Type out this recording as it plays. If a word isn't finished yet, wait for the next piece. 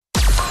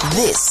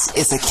This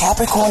is the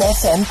Capricorn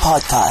FM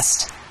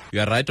podcast.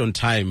 You are right on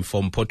time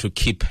for Mpho to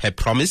keep her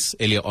promise.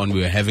 Earlier on, we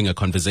were having a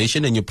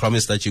conversation, and you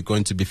promised that you're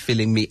going to be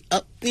filling me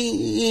up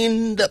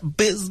in the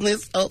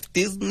business of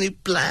Disney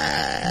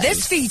Plus.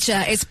 This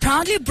feature is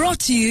proudly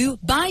brought to you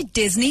by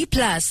Disney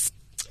Plus.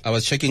 I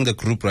was checking the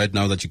group right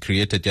now that you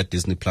created, your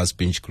Disney Plus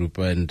binge group,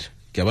 and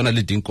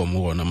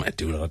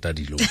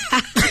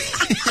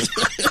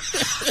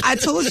I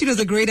told you it was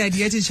a great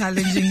idea to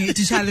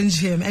challenge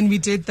him, and we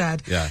did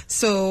that. Yeah.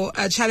 So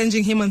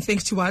challenging him on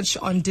things to watch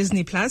on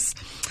Disney Plus.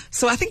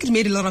 So I think it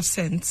made a lot of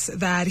sense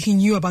that he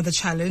knew about the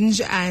challenge,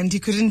 and he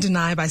couldn't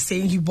deny by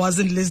saying he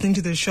wasn't listening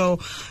to the show.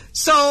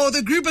 So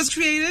the group was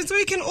created so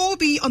we can all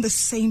be on the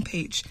same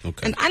page.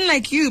 Okay. And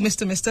unlike you,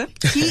 Mr.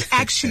 he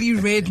actually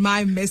read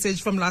my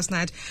message from last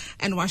night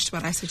and watched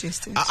what I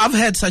suggested. I've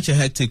had such a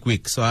hectic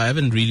week, so I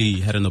haven't really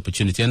had an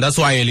opportunity. And that's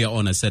why earlier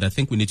on I said, I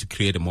think we need to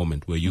create a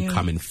moment where you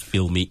come and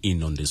fill me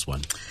in on this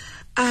one.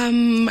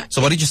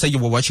 So what did you say you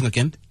were watching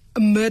again?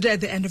 Murder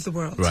at the End of the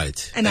World.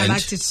 Right. And I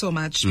liked it so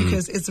much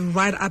because it's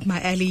right up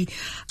my alley.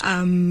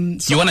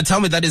 You want to tell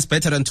me that is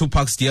better than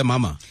Tupac's Dear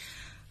Mama?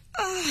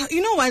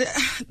 You know what?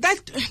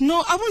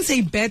 No, I wouldn't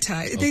say better.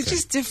 Okay. They're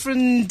just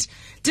different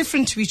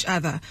to each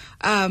other.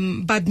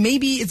 But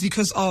maybe it's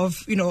because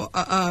of,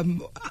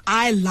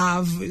 I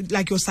love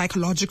like your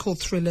psychological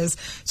thrillers.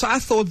 So I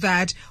thought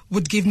that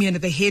would give me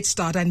another head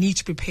start. I need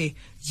to prepare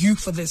you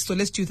for this. So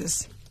let's do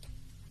this.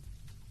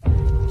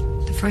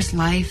 The first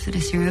life that a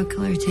serial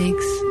killer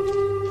takes,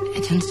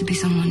 it tends to be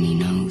someone he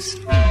knows.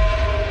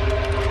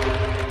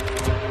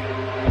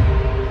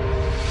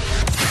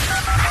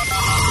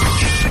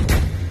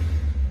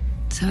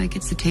 That's how he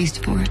gets the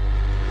taste for it.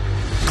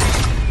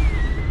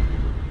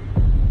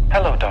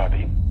 Hello,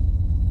 Darby.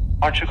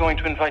 Aren't you going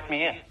to invite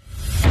me in?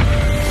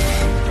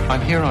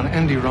 I'm here on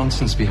Andy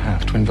Ronson's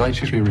behalf to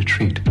invite you to a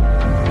retreat.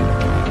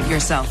 Your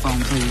cell phone,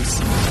 please.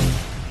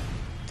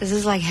 This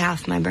is like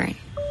half my brain.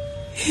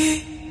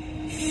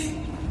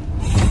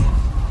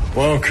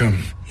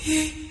 Welcome.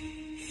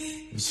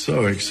 It's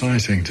so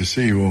exciting to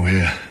see you all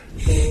here.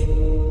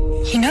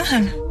 You know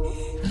him?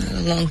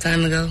 A long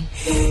time ago.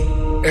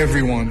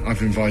 Everyone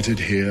I've invited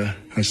here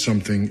has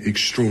something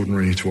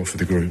extraordinary to offer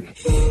the group.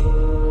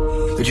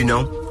 Did you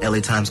know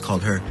LA Times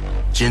called her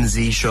Gen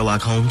Z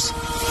Sherlock Holmes?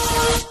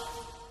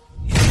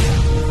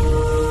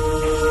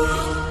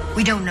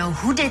 We don't know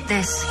who did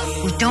this,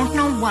 we don't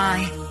know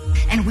why,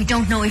 and we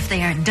don't know if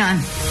they are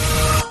done.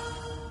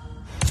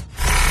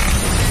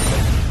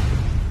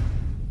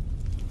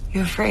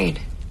 You're afraid?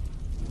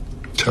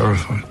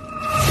 Terrified.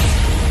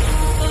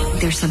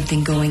 There's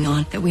something going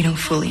on that we don't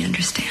fully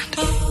understand.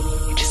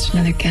 You're just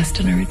another guest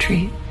on a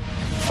retreat.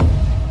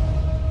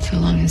 So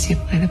long as you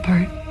play the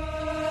part.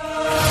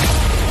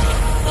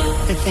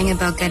 The thing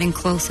about getting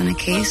close in a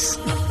case...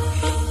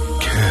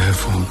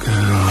 Careful,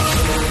 girl.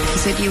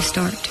 ...is that you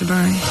start to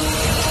burn.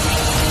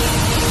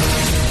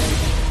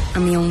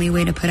 And the only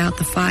way to put out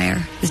the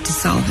fire is to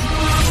solve it.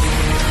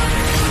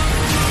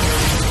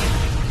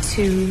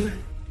 To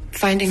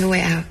finding a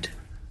way out.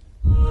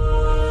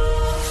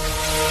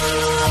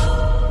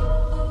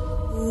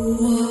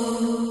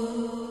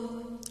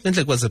 And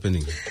like, what's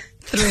happening?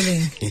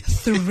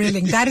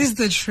 Thrilling. That is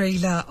the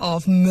trailer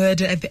of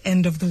Murder at the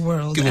End of the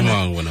World.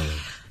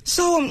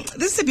 So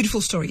this is a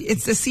beautiful story.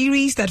 It's a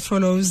series that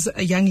follows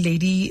a young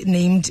lady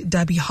named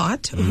Darby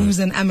Hart, who's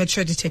an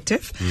amateur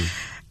detective.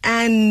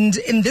 And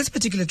in this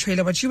particular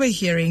trailer, what you were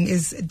hearing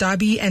is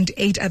Darby and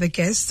 8 other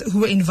guests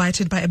who were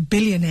invited by a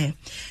billionaire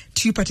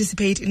to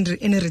participate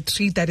in a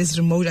retreat that is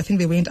remote. I think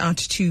they went out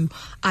to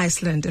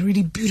Iceland, a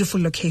really beautiful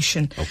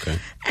location. Okay.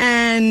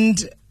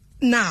 And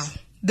now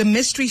the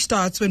mystery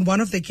starts when one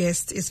of the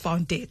guests is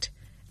found dead.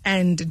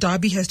 And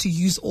Darby has to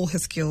use all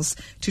his skills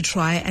to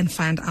try and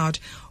find out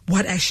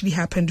what actually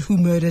happened, who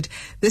murdered.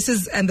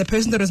 And the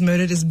person that was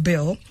murdered is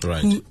Bill, right,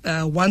 who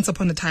once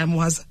upon a time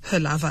was her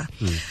lover.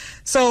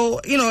 So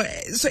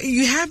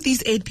you have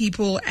these 8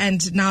 people,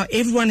 and now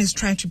everyone is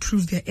trying to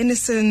prove their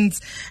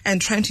innocence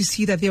and trying to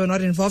see that they were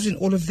not involved in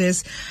all of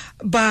this.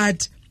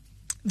 But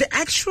the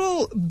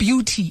actual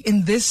beauty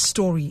in this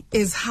story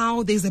is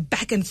how there's a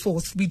back and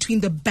forth between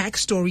the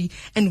backstory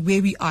and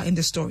where we are in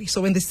the story. So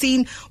when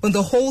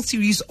the whole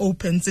series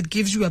opens, it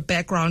gives you a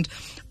background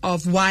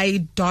of why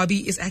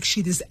Darby is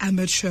actually this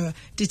amateur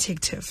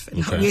detective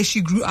and where she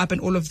grew up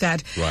and all of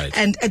that. Right.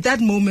 And at that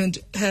moment,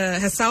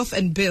 herself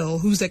and Bill,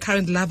 who's her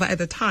current lover at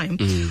the time,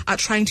 are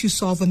trying to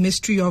solve a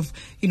mystery of,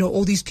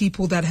 all these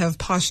people that have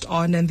passed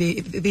on, and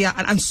they are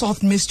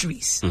unsolved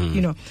mysteries,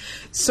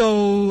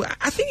 So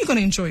I think you're going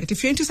to enjoy it.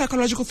 If you're into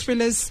psychological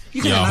thrillers,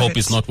 you're going to love it. I hope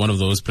it's not one of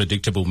those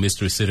predictable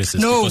mystery series,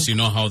 because you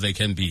know how they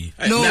can be.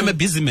 No. I'm a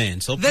busy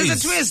man, so there's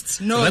please a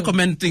twist. No.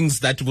 recommend things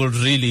that will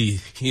really,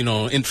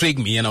 intrigue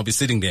me, and I'll be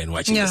sitting there and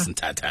watching this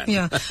entire time.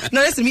 Yeah.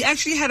 No, listen, we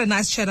actually had a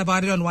nice chat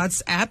about it on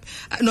WhatsApp,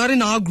 not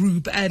in our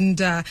group. And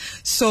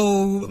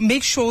so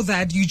make sure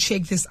that you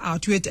check this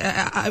out.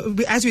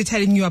 As we're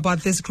telling you about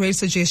this great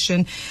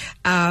suggestion,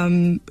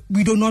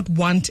 we do not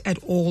want at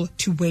all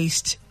to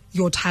waste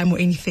your time or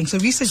anything. So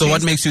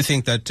what makes you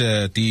think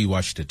that Dee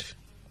watched it?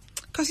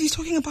 Because he's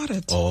talking about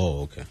it.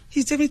 Oh, okay.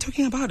 He's definitely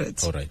talking about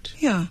it. All right.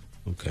 Yeah.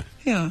 Okay.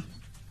 Yeah.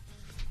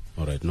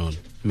 All right. No,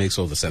 makes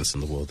all the sense in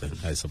the world then,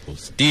 I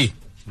suppose. D,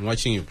 I'm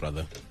watching you,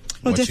 brother.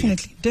 Oh,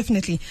 definitely.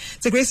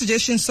 It's a great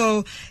suggestion.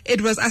 So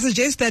I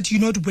suggest that you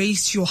not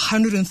waste your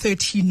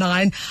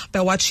 139 by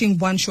watching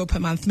one show per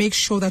month. Make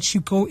sure that you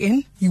go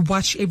in, you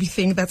watch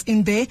everything that's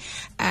in there,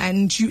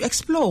 and you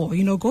explore,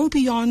 go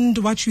beyond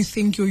what you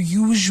think your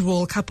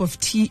usual cup of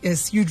tea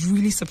is. You'd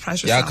really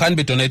surprise yourself. Yeah, I can't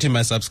be donating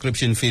my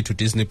subscription fee to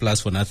Disney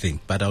Plus for nothing,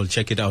 but I'll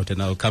check it out and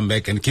I'll come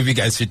back and give you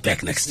guys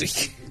feedback next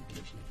week.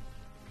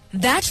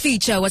 That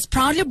feature was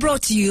proudly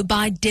brought to you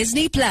by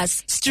Disney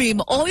Plus.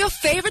 Stream all your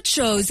favorite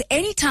shows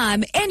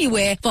anytime,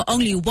 anywhere for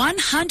only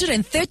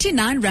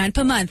 139 Rand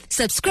per month.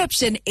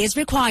 Subscription is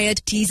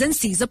required. T's and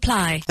C's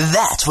apply.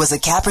 That was a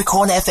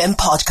Capricorn FM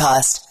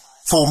podcast.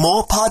 For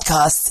more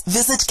podcasts,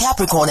 visit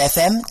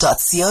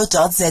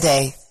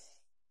capricornfm.co.za.